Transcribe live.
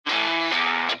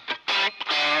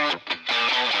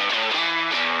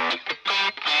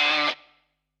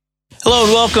Hello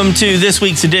and welcome to this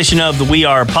week's edition of the We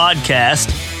Are Podcast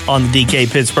on the DK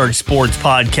Pittsburgh Sports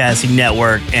Podcasting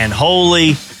Network. And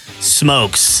holy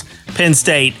smokes, Penn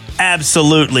State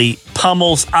absolutely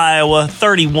pummels Iowa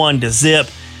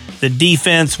 31-0. The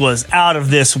defense was out of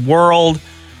this world,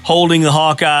 holding the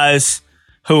Hawkeyes,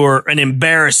 who are an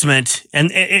embarrassment. And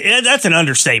that's an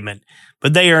understatement,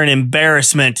 but they are an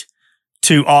embarrassment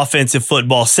to offensive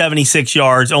football. 76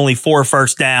 yards, only 4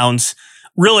 first downs.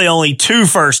 Really only 2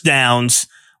 first downs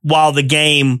while the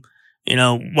game,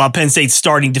 while Penn State's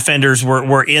starting defenders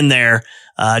were in there.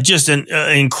 Just an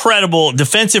incredible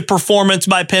defensive performance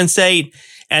by Penn State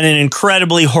and an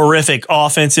incredibly horrific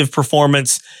offensive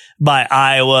performance by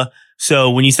Iowa. So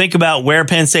when you think about where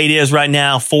Penn State is right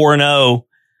now, 4-0,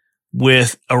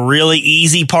 with a really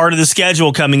easy part of the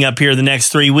schedule coming up here the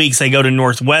next 3 weeks, they go to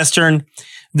Northwestern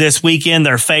this weekend.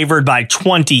 They're favored by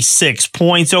 26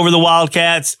 points over the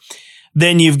Wildcats.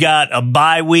 Then you've got a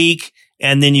bye week,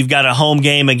 and then you've got a home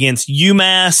game against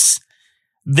UMass.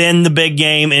 Then the big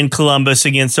game in Columbus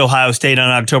against Ohio State on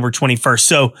October 21st.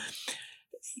 So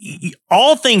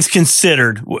all things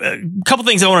considered, a couple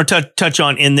things I want to touch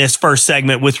on in this first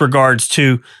segment with regards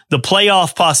to the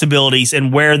playoff possibilities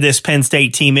and where this Penn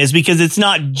State team is, because it's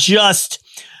not just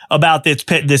about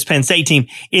this Penn State team.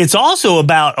 It's also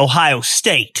about Ohio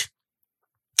State.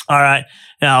 All right.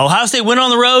 Now, Ohio State went on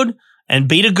the road and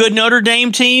beat a good Notre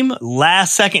Dame team.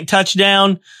 Last second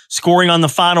touchdown, scoring on the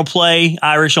final play.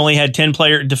 Irish only had 10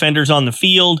 defenders on the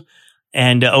field,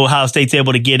 and Ohio State's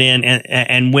able to get in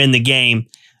and win the game.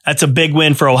 That's a big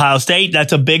win for Ohio State.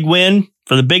 That's a big win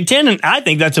for the Big Ten, and I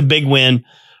think that's a big win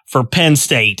for Penn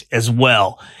State as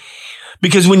well.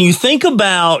 Because when you think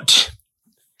about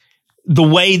the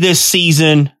way this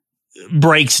season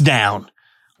breaks down,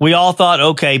 we all thought,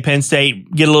 okay, Penn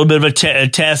State get a little bit of a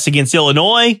test against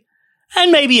Illinois.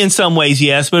 And maybe in some ways,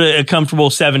 yes, but a comfortable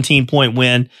 17-point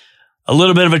win. A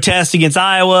little bit of a test against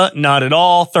Iowa, not at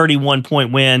all,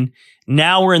 31-point win.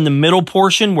 Now we're in the middle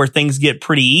portion where things get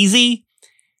pretty easy.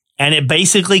 And it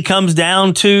basically comes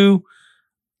down to,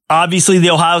 obviously, the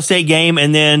Ohio State game.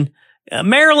 And then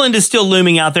Maryland is still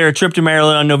looming out there, a trip to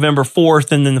Maryland on November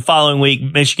 4th. And then the following week,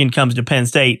 Michigan comes to Penn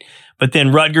State. But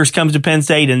then Rutgers comes to Penn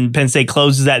State, and Penn State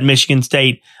closes at Michigan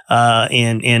State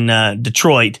in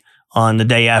Detroit on the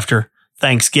day after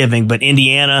Thanksgiving. But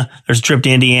Indiana, there's a trip to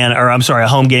Indiana, a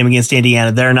home game against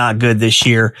Indiana. They're not good this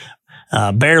year.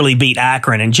 Barely beat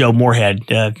Akron and Joe Moorhead.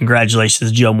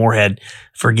 Congratulations to Joe Moorhead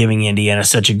for giving Indiana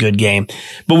such a good game.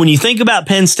 But when you think about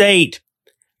Penn State,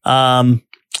 a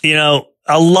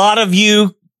lot of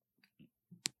you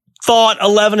thought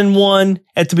 11-1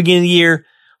 at the beginning of the year,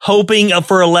 hoping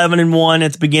for 11-1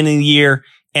 at the beginning of the year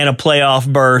and a playoff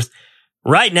berth.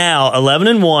 Right now,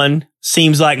 11-1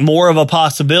 seems like more of a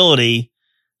possibility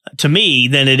to me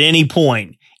than at any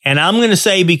point. And I'm going to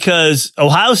say because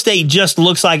Ohio State just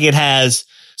looks like it has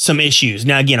some issues.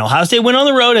 Now, again, Ohio State went on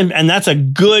the road, and that's a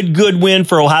good win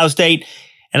for Ohio State.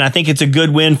 And I think it's a good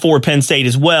win for Penn State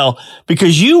as well,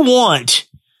 because you want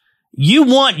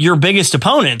your biggest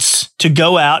opponents to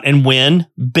go out and win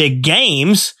big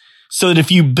games so that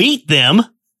if you beat them,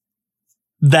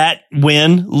 that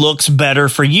win looks better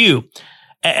for you.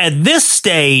 At this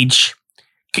stage,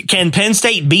 can Penn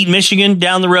State beat Michigan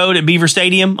down the road at Beaver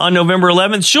Stadium on November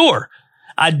 11th? Sure.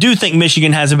 I do think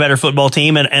Michigan has a better football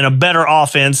team and a better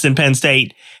offense than Penn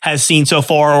State has seen so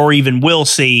far or even will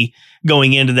see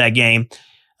going into that game.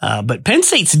 But Penn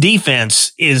State's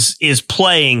defense is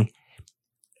playing.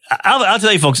 I'll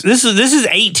tell you, folks, this is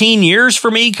 18 years for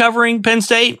me covering Penn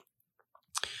State.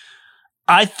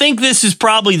 I think this is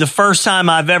probably the first time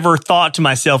I've ever thought to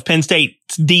myself, Penn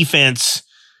State's defense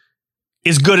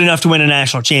is good enough to win a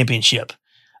national championship.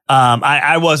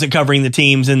 I wasn't covering the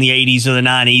teams in the 80s or the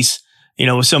 90s,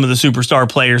 with some of the superstar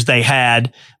players they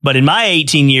had. But in my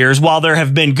 18 years, while there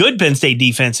have been good Penn State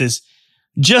defenses,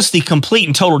 just the complete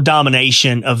and total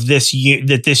domination of this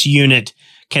unit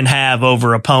can have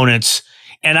over opponents.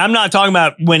 And I'm not talking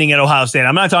about winning at Ohio State.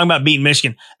 I'm not talking about beating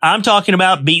Michigan. I'm talking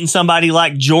about beating somebody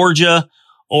like Georgia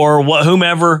or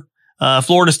whomever,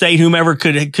 Florida State, whomever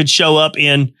could show up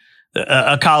in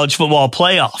a college football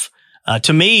playoff.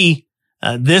 To me,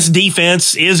 this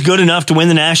defense is good enough to win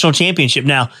the national championship.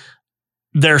 Now,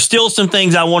 there are still some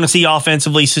things I want to see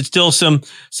offensively. So still some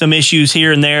issues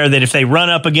here and there that if they run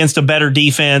up against a better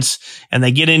defense and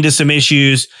they get into some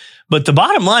issues. But the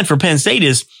bottom line for Penn State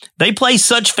is they play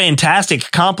such fantastic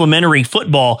complementary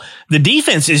football. The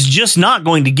defense is just not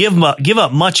going to give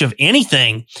up much of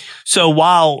anything. So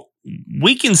while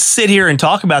we can sit here and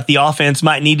talk about the offense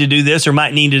might need to do this or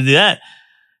might need to do that,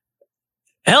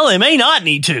 hell, they may not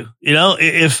need to.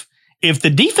 If if the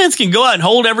defense can go out and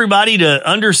hold everybody to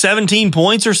under 17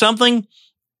 points or something,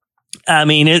 I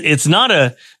mean, it's not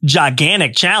a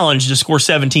gigantic challenge to score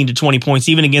 17 to 20 points,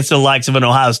 even against the likes of an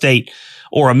Ohio State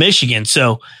or a Michigan.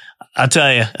 So I'll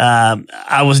tell you,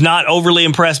 I was not overly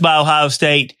impressed by Ohio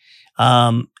State.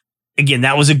 Again,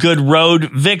 that was a good road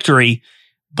victory,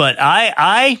 but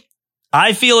I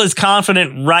feel as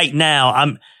confident right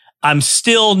now. I'm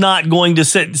still not going to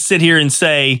sit here and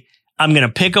say I'm going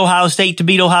to pick Ohio State to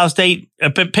beat Ohio State,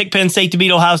 pick Penn State to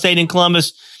beat Ohio State in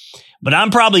Columbus, but I'm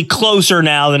probably closer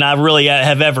now than I really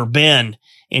have ever been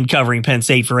in covering Penn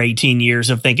State for 18 years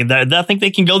of thinking that I think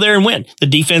they can go there and win. The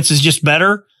defense is just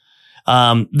better.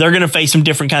 They're going to face some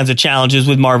different kinds of challenges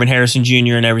with Marvin Harrison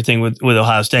Jr. and everything with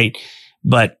Ohio State,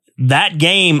 but that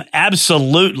game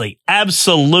absolutely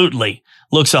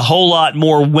looks a whole lot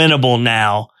more winnable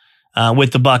now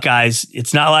with the Buckeyes.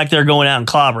 It's not like they're going out and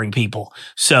clobbering people.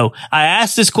 So I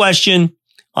asked this question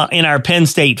in our Penn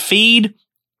State feed.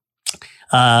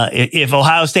 If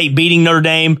Ohio State beating Notre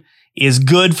Dame is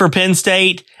good for Penn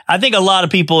State, I think a lot of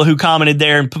people who commented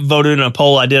there and voted in a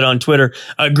poll I did on Twitter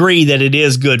agree that it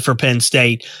is good for Penn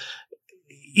State.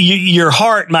 Your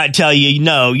heart might tell you,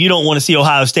 no, you don't want to see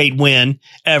Ohio State win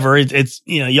ever. It's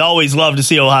you always love to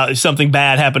see something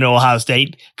bad happen to Ohio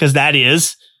State, because that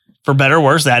is, for better or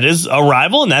worse, that is a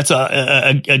rival, and that's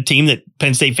a team that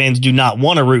Penn State fans do not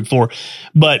want to root for.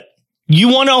 But you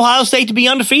want Ohio State to be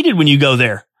undefeated when you go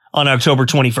there on October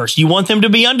 21st. You want them to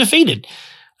be undefeated,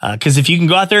 because if you can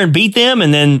go out there and beat them,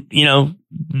 and then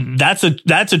that's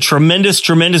a tremendous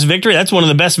victory. That's one of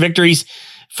the best victories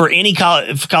for any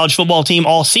college football team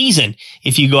all season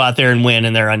if you go out there and win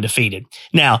and they're undefeated.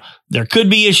 Now, there could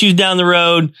be issues down the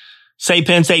road. Say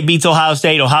Penn State beats Ohio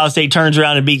State turns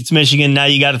around and beats Michigan. Now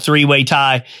you got a 3-way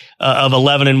tie of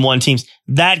 11-1 teams.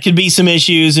 That could be some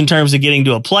issues in terms of getting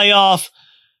to a playoff.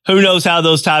 Who knows how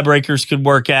those tiebreakers could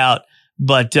work out.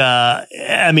 But,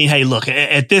 I mean, hey, look,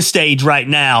 at this stage right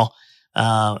now,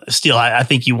 still, I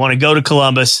think you want to go to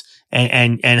Columbus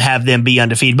and have them be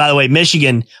undefeated. By the way,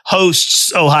 Michigan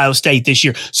hosts Ohio State this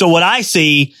year. So what I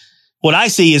see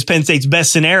is Penn State's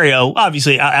best scenario,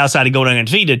 obviously outside of going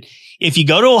undefeated. If you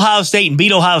go to Ohio State and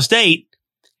beat Ohio State,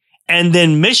 and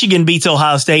then Michigan beats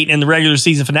Ohio State in the regular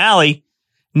season finale,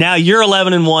 now you're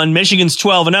 11-1, Michigan's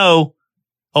 12-0,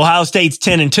 Ohio State's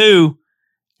 10-2,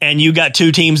 and you got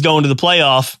two teams going to the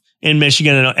playoff in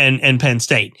Michigan and Penn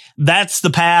State. That's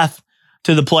the path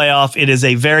to the playoff. It is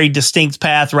a very distinct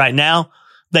path right now.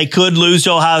 They could lose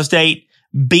to Ohio State.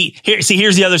 Here's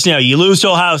the other scenario. You lose to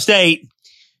Ohio State,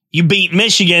 you beat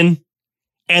Michigan,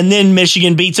 and then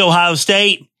Michigan beats Ohio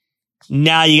State.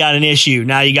 Now you got an issue.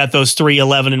 Now you got those 3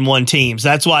 11-1 teams.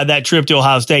 That's why that trip to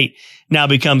Ohio State now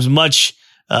becomes much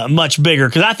bigger,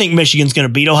 because I think Michigan's going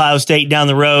to beat Ohio State down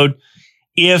the road.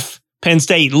 If Penn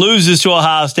State loses to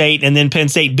Ohio State and then Penn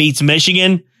State beats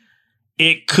Michigan,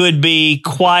 it could be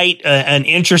quite an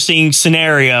interesting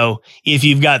scenario if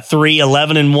you've got 3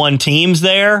 11-1 teams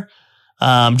there,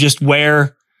 just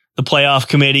where the playoff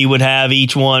committee would have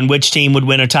each one, which team would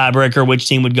win a tiebreaker, which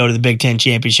team would go to the Big Ten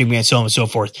championship, and so on and so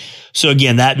forth. So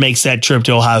again, that makes that trip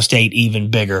to Ohio State even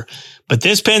bigger. But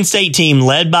this Penn State team,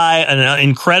 led by an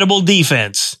incredible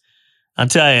defense, I'll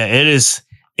tell you, it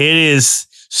is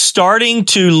starting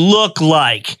to look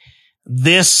like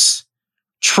this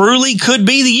truly could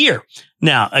be the year.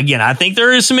 Now, again, I think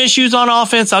there is some issues on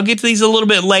offense. I'll get to these a little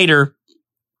bit later,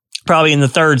 probably in the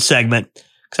third segment,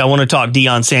 because I want to talk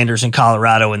Deion Sanders in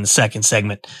Colorado in the second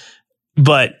segment.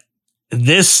 But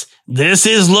this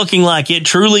is looking like it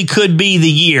truly could be the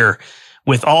year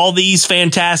with all these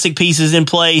fantastic pieces in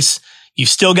place. You've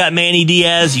still got Manny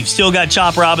Diaz. You've still got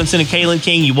Chop Robinson and Kalen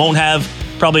King. You won't have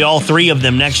probably all three of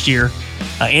them next year,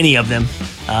 any of them.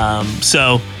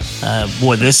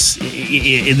 Boy, this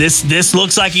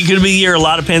looks like it could be the year a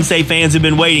lot of Penn State fans have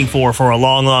been waiting for a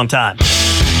long, long time.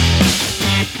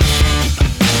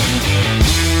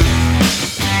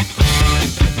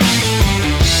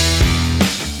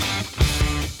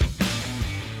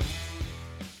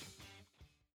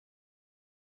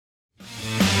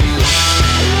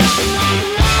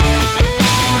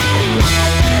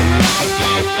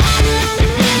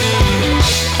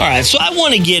 All right, so I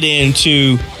want to get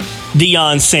into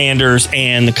Deion Sanders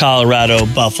and the Colorado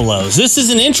Buffaloes. This is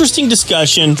an interesting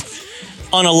discussion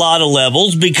on a lot of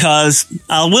levels, because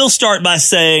I will start by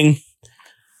saying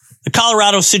the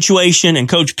Colorado situation and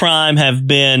Coach Prime have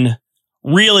been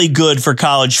really good for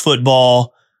college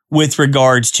football with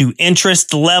regards to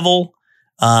interest level,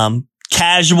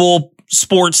 casual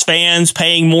sports fans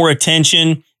paying more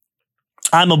attention.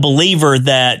 I'm a believer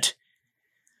that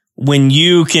when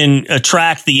you can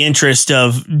attract the interest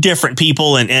of different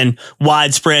people and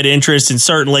widespread interest, and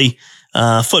certainly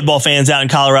football fans out in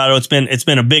Colorado, it's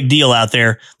been a big deal out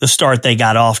there, the start they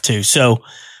got off to. So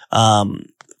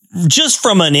just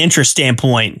from an interest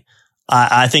standpoint,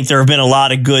 I think there have been a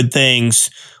lot of good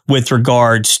things with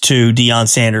regards to Deion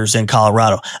Sanders in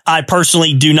Colorado. I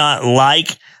personally do not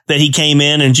like that he came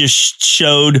in and just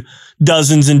showed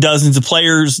dozens and dozens of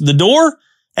players the door.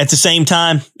 At the same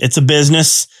time, it's a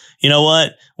business. You know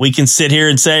what? We can sit here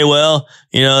and say, well,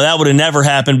 that would have never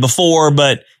happened before.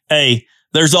 But hey,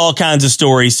 there's all kinds of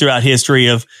stories throughout history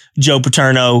of Joe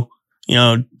Paterno,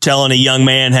 telling a young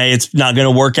man, hey, it's not going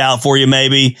to work out for you,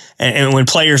 maybe. And when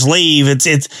players leave,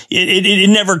 it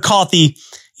never caught the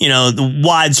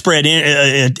widespread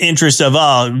interest of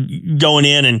going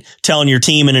in and telling your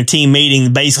team in a team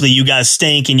meeting, basically, you guys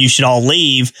stink and you should all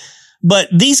leave. But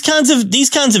these kinds of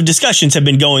discussions have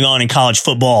been going on in college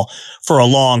football for a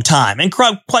long time. And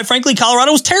quite frankly,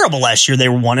 Colorado was terrible last year. They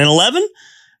were 1-11.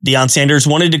 Deion Sanders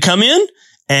wanted to come in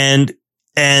and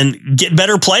get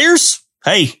better players.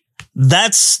 Hey,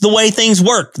 that's the way things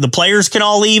work. The players can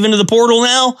all leave into the portal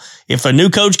now. If a new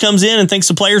coach comes in and thinks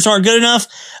the players aren't good enough,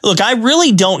 look, I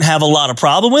really don't have a lot of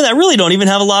problem with it. I really don't even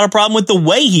have a lot of problem with the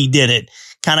way he did it.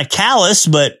 Kind of callous,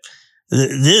 but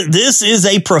this is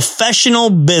a professional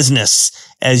business,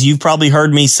 as you've probably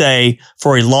heard me say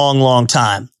for a long, long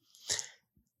time.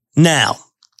 Now,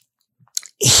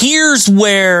 here's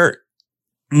where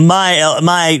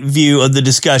my view of the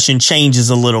discussion changes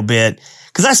a little bit,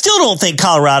 because I still don't think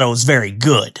Colorado is very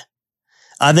good.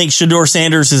 I think Shedeur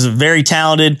Sanders is very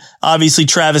talented. Obviously,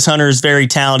 Travis Hunter is very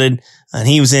talented, and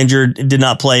he was injured, did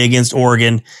not play against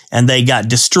Oregon, and they got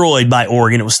destroyed by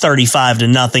Oregon. It was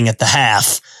 35-0 at the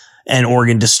half, and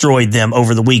Oregon destroyed them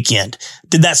over the weekend.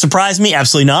 Did that surprise me?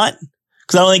 Absolutely not,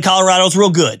 because I don't think Colorado's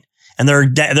real good. And they're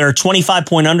a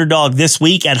 25-point underdog this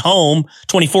week at home,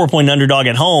 24-point underdog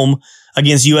at home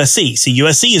against USC. So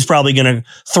USC is probably going to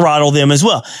throttle them as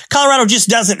well. Colorado just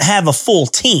doesn't have a full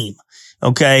team.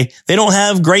 Okay. They don't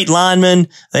have great linemen.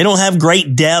 They don't have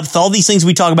great depth. All these things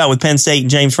we talk about with Penn State and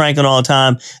James Franklin all the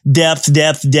time. Depth,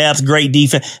 great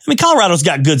defense. I mean, Colorado's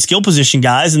got good skill position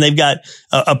guys, and they've got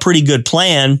a pretty good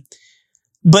plan,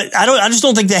 but I just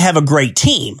don't think they have a great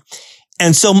team.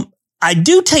 And so I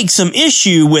do take some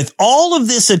issue with all of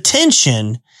this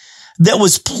attention that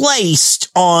was placed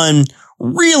on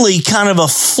really kind of a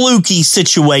fluky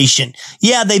situation.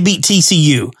 Yeah, they beat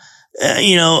TCU,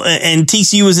 and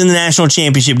TCU was in the national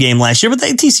championship game last year, but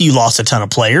TCU lost a ton of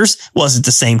players. It wasn't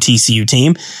the same TCU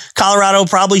team. Colorado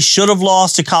probably should have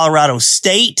lost to Colorado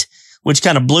State, which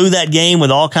kind of blew that game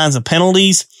with all kinds of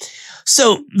penalties.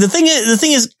 So the thing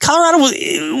is, Colorado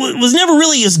was never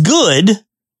really as good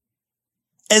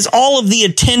as all of the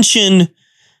attention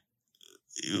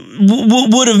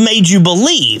would have made you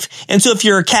believe. And so if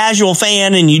you're a casual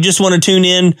fan and you just want to tune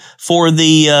in for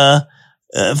the,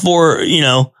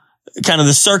 kind of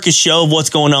the circus show of what's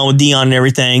going on with Deion and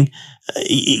everything,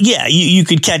 you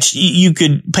could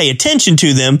pay attention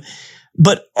to them.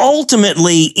 But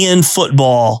ultimately in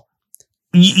football,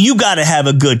 you got to have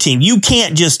a good team. You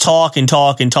can't just talk and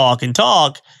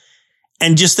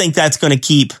just think that's going to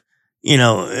keep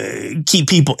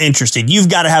people interested. You've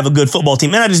got to have a good football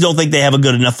team. And I just don't think they have a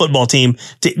good enough football team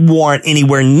to warrant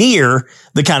anywhere near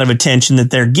the kind of attention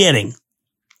that they're getting.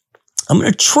 I'm going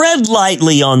to tread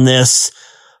lightly on this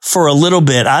for a little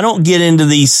bit. I don't get into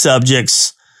these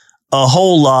subjects a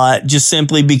whole lot just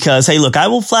simply because, hey, look, I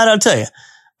will flat out tell you,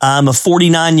 I'm a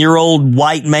 49-year-old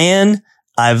white man.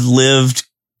 I've lived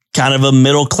kind of a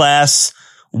middle class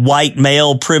white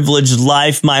male privileged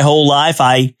life my whole life.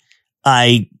 I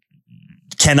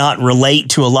cannot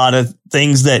relate to a lot of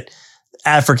things that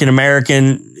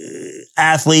African-American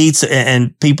athletes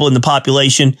and people in the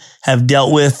population have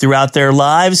dealt with throughout their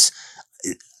lives.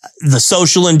 The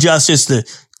social injustice, the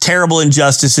terrible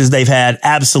injustices they've had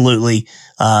absolutely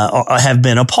have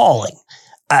been appalling.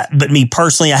 But me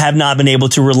personally, I have not been able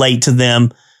to relate to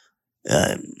them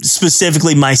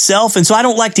specifically myself. And so I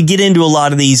don't like to get into a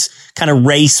lot of these kind of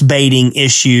race baiting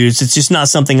issues. It's just not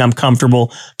something I'm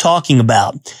comfortable talking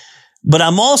about. But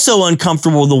I'm also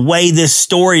uncomfortable the way this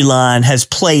storyline has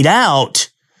played out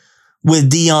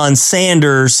with Deion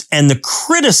Sanders and the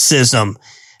criticism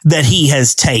that he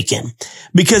has taken,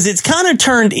 because it's kind of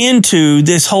turned into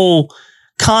this whole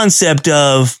concept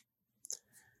of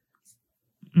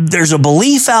there's a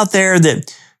belief out there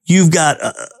that you've got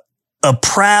a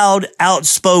proud,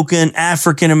 outspoken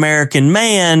African-American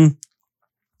man,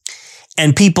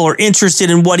 and people are interested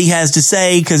in what he has to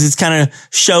say because it's kind of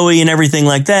showy and everything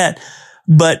like that.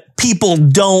 But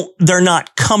they're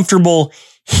not comfortable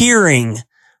hearing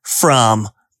from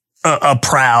a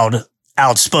proud,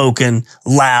 outspoken,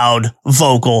 loud,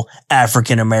 vocal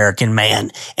African-American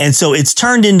man. And so it's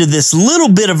turned into this little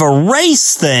bit of a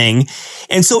race thing.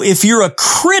 And so if you're a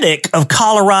critic of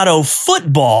Colorado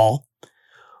football,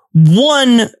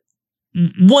 one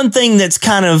thing that's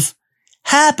kind of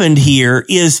happened here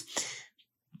is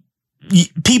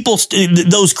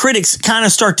those critics kind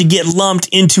of start to get lumped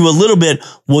into a little bit.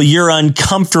 Well, you're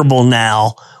uncomfortable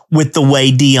now with the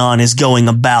way Deion is going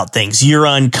about things. You're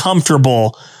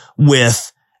uncomfortable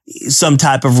with some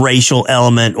type of racial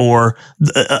element or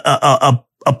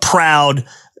a proud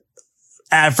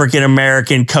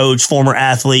African-American coach, former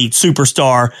athlete,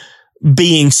 superstar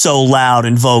being so loud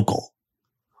and vocal.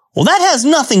 Well, that has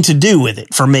nothing to do with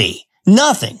it for me.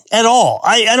 Nothing at all.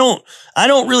 I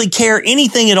don't really care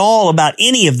anything at all about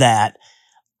any of that.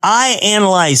 I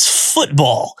analyze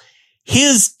football.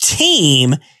 His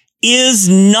team is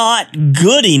not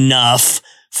good enough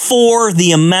for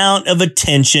the amount of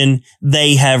attention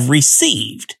they have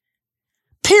received.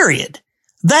 Period.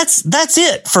 That's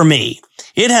it for me.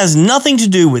 It has nothing to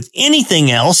do with anything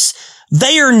else.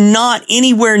 They are not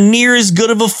anywhere near as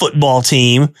good of a football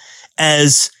team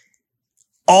as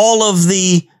all of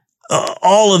the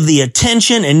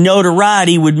attention and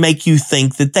notoriety would make you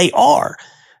think that they are.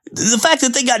 The fact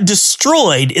that they got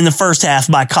destroyed in the first half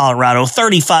by Colorado,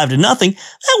 35-0,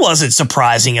 that wasn't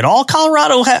surprising at all.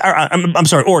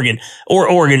 Oregon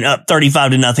up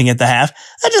 35-0 at the half.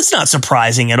 That's not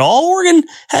surprising at all. Oregon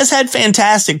has had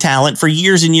fantastic talent for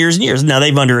years and years and years. Now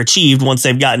they've underachieved once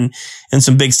they've gotten in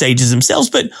some big stages themselves,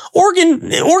 but Oregon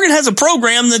has a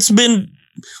program that's been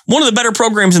one of the better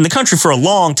programs in the country for a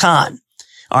long time.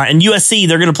 All right. And USC,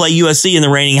 they're going to play USC in the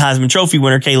reigning Heisman Trophy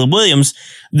winner, Caleb Williams,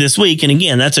 this week. And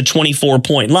again, that's a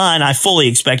 24-point line. I fully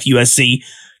expect USC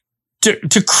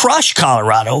to crush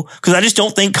Colorado because I just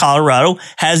don't think Colorado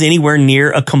has anywhere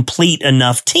near a complete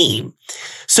enough team.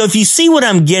 So if you see what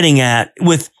I'm getting at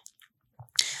with,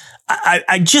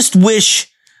 I just wish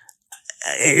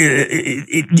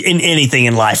in anything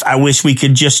in life, I wish we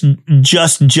could just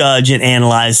judge and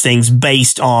analyze things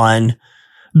based on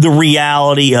the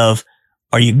reality of,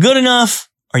 are you good enough?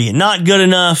 Are you not good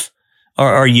enough? Or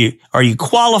are you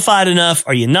qualified enough?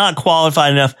 Are you not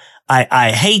qualified enough?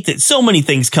 I hate that so many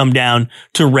things come down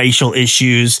to racial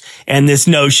issues and this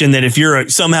notion that if you're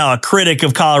somehow a critic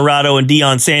of Colorado and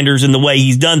Deion Sanders and the way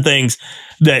he's done things,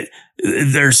 that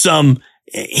there's some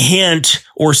hint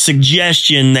or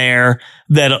suggestion there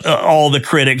that all the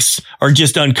critics are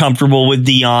just uncomfortable with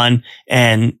Deion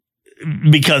and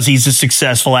because he's a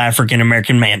successful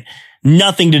African-American man.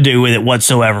 Nothing to do with it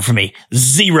whatsoever for me.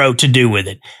 Zero to do with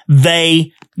it.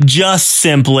 They just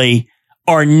simply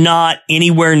are not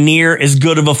anywhere near as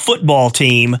good of a football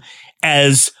team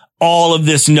as all of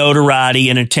this notoriety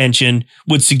and attention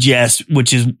would suggest,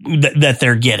 which is that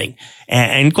they're getting.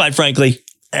 And quite frankly,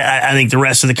 I think the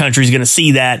rest of the country is going to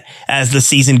see that as the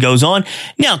season goes on.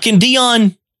 Now, can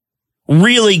Deion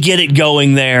really get it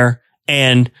going there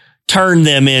and turn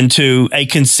them into a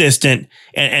consistent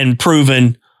and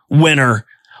proven winner?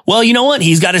 Well, you know what?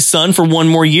 He's got his son for one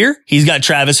more year. He's got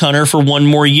Travis Hunter for one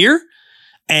more year.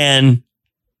 And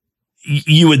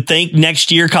you would think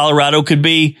next year Colorado could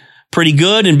be pretty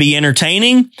good and be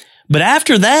entertaining. But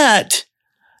after that,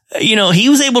 you know, he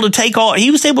was able to take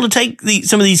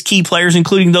some of these key players,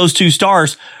 including those two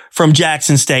stars from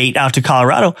Jackson State out to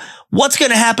Colorado. What's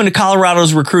going to happen to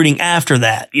Colorado's recruiting after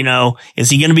that? You know, is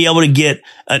he going to be able to get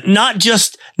not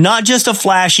just a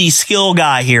flashy skill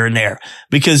guy here and there?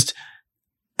 Because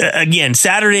again,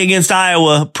 Saturday against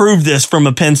Iowa proved this from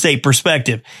a Penn State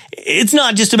perspective. It's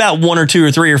not just about one or two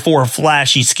or three or four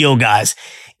flashy skill guys.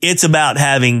 It's about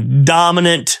having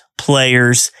dominant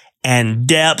players and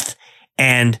depth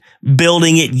and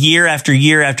building it year after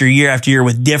year after year after year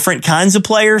with different kinds of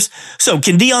players. So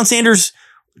can Deion Sanders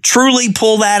truly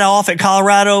pull that off at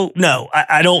Colorado? No,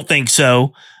 I don't think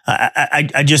so.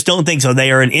 I just don't think so.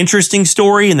 They are an interesting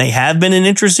story, and they have been an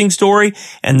interesting story.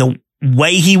 And the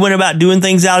way he went about doing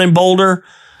things out in Boulder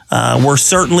were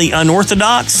certainly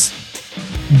unorthodox.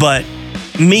 But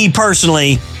me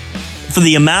personally, for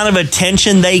the amount of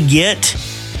attention they get,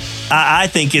 I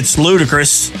think it's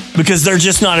ludicrous because they're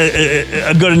just not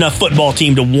a good enough football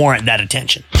team to warrant that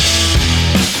attention.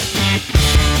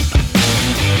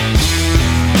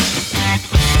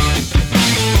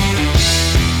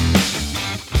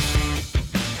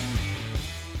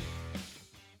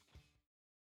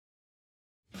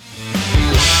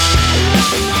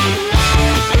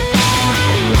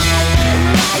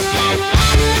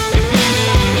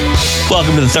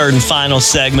 Welcome to the third and final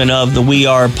segment of the We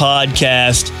Are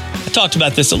podcast. I talked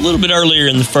about this a little bit earlier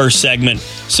in the first segment.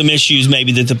 some issues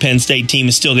maybe that the Penn State team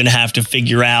is still going to have to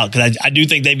figure out, because I do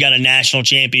think they've got a national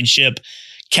championship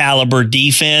caliber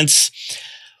defense.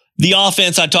 The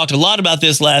offense, I talked a lot about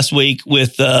this last week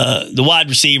with the wide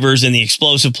receivers and the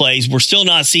explosive plays. We're still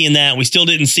not seeing that. We still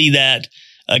didn't see that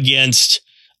against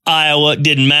Iowa. It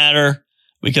didn't matter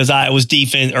because Iowa's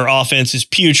defense or offense is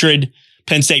putrid.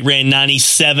 Penn State ran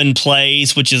 97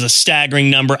 plays, which is a staggering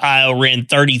number. Iowa ran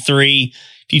 33.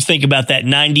 If you think about that,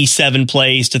 97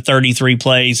 plays to 33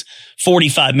 plays,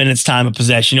 45 minutes time of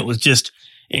possession. It was just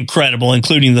incredible,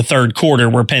 including the third quarter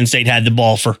where Penn State had the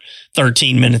ball for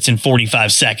 13 minutes and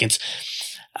 45 seconds.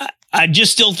 I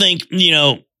just still think,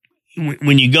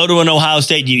 when you go to an Ohio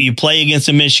State, you play against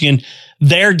a Michigan,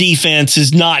 their defense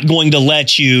is not going to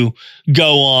let you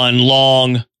go on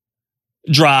long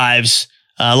drives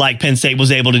like Penn State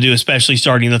was able to do, especially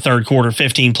starting the third quarter,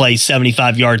 15 plays,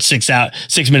 75 yards, 6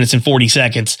 minutes and 40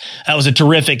 seconds. That was a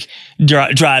terrific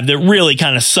drive that really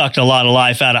kind of sucked a lot of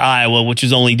life out of Iowa, which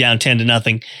was only down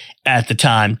 10-0 at the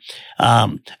time.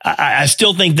 I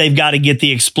still think they've got to get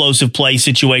the explosive play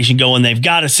situation going. They've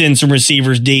got to send some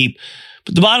receivers deep.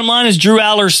 But the bottom line is Drew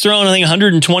Aller's thrown, I think,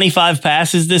 125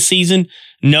 passes this season,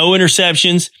 no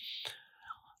interceptions.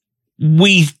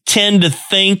 We tend to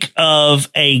think of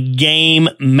a game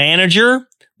manager,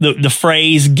 the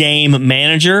phrase game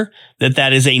manager,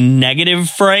 that is a negative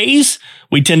phrase.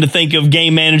 We tend to think of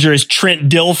game manager as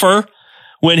Trent Dilfer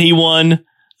when he won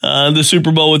the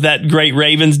Super Bowl with that great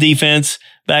Ravens defense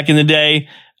back in the day.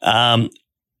 And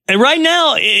right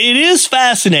now, it is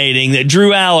fascinating that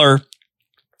Drew Aller,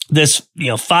 this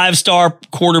 5-star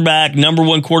quarterback, number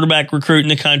one quarterback recruit in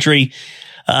the country,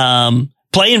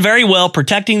 playing very well,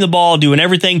 protecting the ball, doing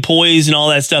everything poised and all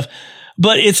that stuff.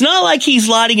 But it's not like he's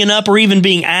lighting it up or even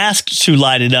being asked to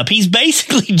light it up. He's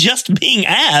basically just being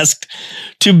asked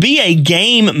to be a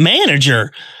game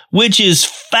manager, which is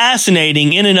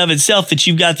fascinating in and of itself, that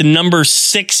you've got the number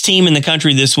 6 team in the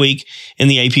country this week in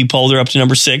the AP poll. They're up to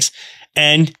number 6.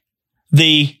 And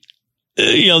the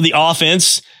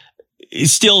offense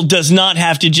still does not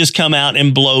have to just come out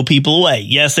and blow people away.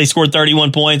 Yes, they scored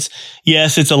 31 points.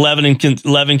 Yes, it's 11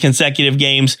 consecutive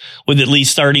games with at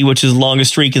least 30, which is the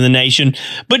longest streak in the nation.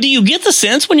 But do you get the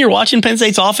sense when you're watching Penn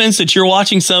State's offense that you're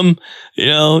watching some,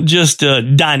 just a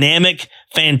dynamic,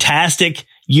 fantastic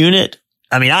unit?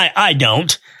 I mean, I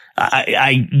don't.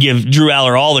 I give Drew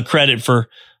Aller all the credit for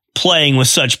playing with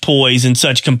such poise and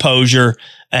such composure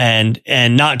and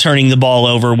not turning the ball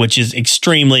over, which is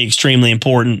extremely, extremely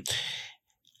important.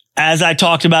 As I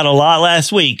talked about a lot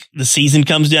last week, the season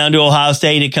comes down to Ohio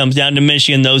State. It comes down to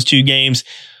Michigan, those two games.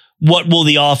 What will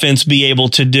the offense be able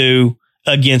to do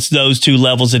against those two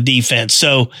levels of defense?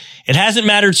 So it hasn't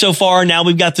mattered so far. Now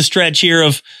we've got the stretch here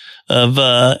of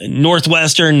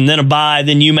Northwestern and then a bye,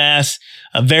 then UMass,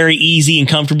 a very easy and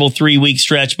comfortable 3-week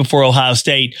stretch before Ohio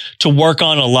State to work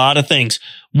on a lot of things.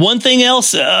 One thing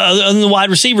else, other than the wide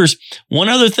receivers, one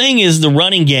other thing is the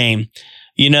running game.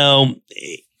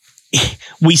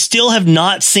 We still have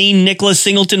not seen Nicholas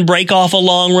Singleton break off a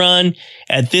long run.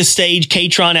 At this stage,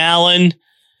 Kaytron Allen,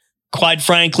 quite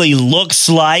frankly, looks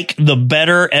like the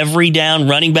better every down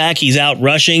running back. He's out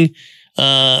rushing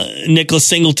Nicholas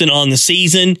Singleton on the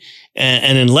season.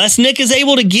 And unless Nick is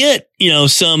able to get,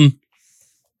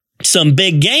 some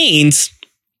big gains,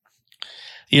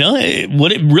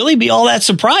 would it really be all that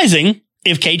surprising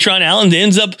if Kaytron Allen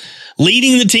ends up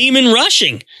leading the team in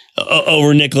rushing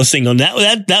over Nicholas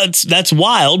Singleton? That's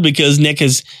wild, because Nick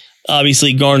has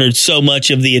obviously garnered so much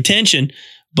of the attention.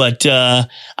 But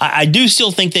I do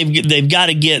still think they've got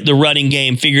to get the running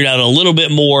game figured out a little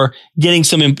bit more, getting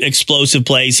some explosive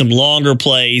plays, some longer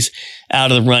plays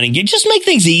out of the running game. Just make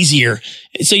things easier,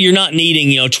 so you're not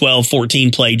needing 12,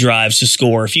 14 play drives to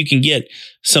score. If you can get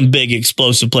some big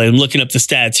explosive plays. I'm looking up the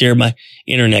stats here. My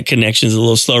internet connection is a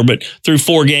little slower, but through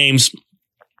 4 games,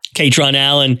 Kaytron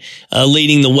Allen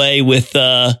leading the way with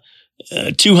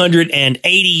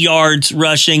 280 yards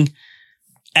rushing,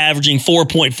 averaging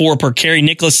 4.4 per carry.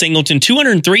 Nicholas Singleton,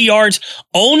 203 yards,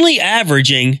 only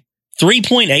averaging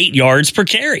 3.8 yards per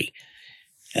carry.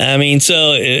 I mean,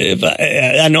 so if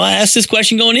I know I asked this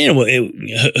question going in,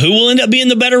 who will end up being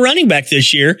the better running back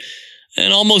this year?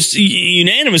 And almost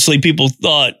unanimously, people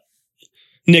thought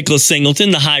Nicholas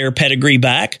Singleton, the higher pedigree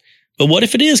back. But what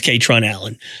if it is Kaytron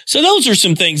Allen? So those are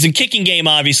some things. The kicking game,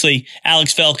 obviously,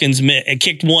 Alex Felkins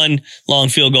kicked one long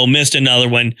field goal, missed another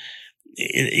one.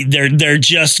 They're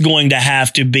just going to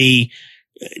have to be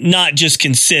not just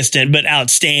consistent, but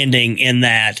outstanding in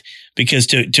that, because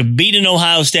to beat an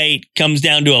Ohio State comes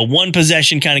down to a one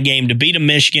possession kind of game. To beat a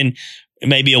Michigan,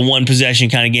 maybe a one possession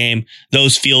kind of game,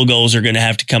 those field goals are going to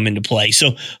have to come into play.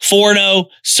 So 4-0,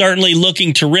 certainly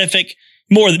looking terrific.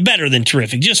 better than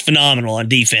terrific, just phenomenal on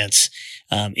defense.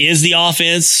 Is the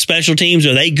offense, special teams,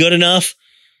 are they good enough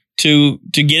to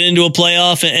get into a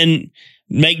playoff and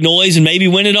make noise and maybe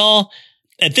win it all?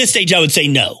 At this stage, I would say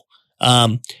no.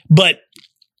 But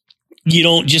you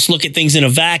don't just look at things in a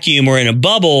vacuum or in a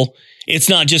bubble. It's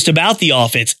not just about the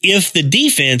offense. If the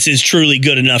defense is truly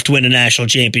good enough to win a national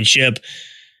championship,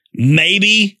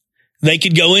 maybe they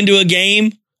could go into a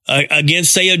game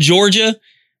against, say, a Georgia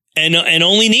and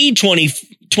only need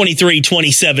 23,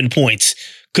 27 points.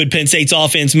 Could Penn State's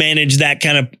offense manage that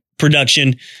kind of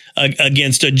production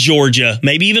against a Georgia?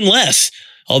 Maybe even less.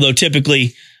 Although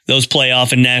typically those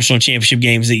playoff and national championship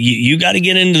games that you got to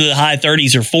get into the high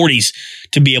 30s or 40s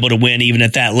to be able to win even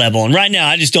at that level. And right now,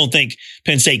 I just don't think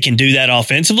Penn State can do that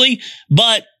offensively,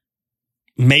 but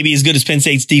maybe as good as Penn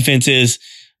State's defense is,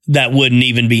 that wouldn't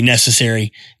even be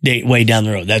necessary way down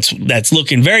the road. That's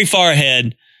looking very far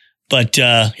ahead, but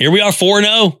here we are,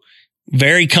 4-0.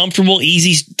 Very comfortable,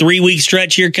 easy 3-week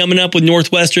stretch here coming up with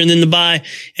Northwestern, then the bye,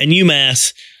 and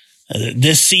UMass.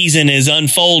 This season is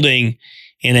unfolding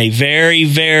in a very,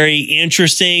 very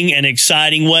interesting and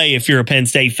exciting way if you're a Penn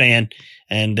State fan.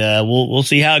 And we'll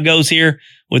see how it goes here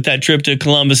with that trip to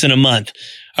Columbus in a month.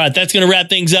 All right, that's going to wrap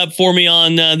things up for me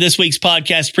on this week's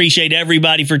podcast. Appreciate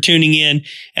everybody for tuning in.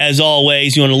 As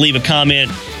always, you want to leave a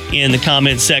comment in the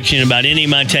comments section about any of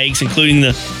my takes, including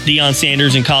the Deion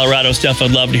Sanders and Colorado stuff.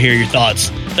 I'd love to hear your thoughts.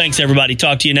 Thanks, everybody.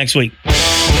 Talk to you next week.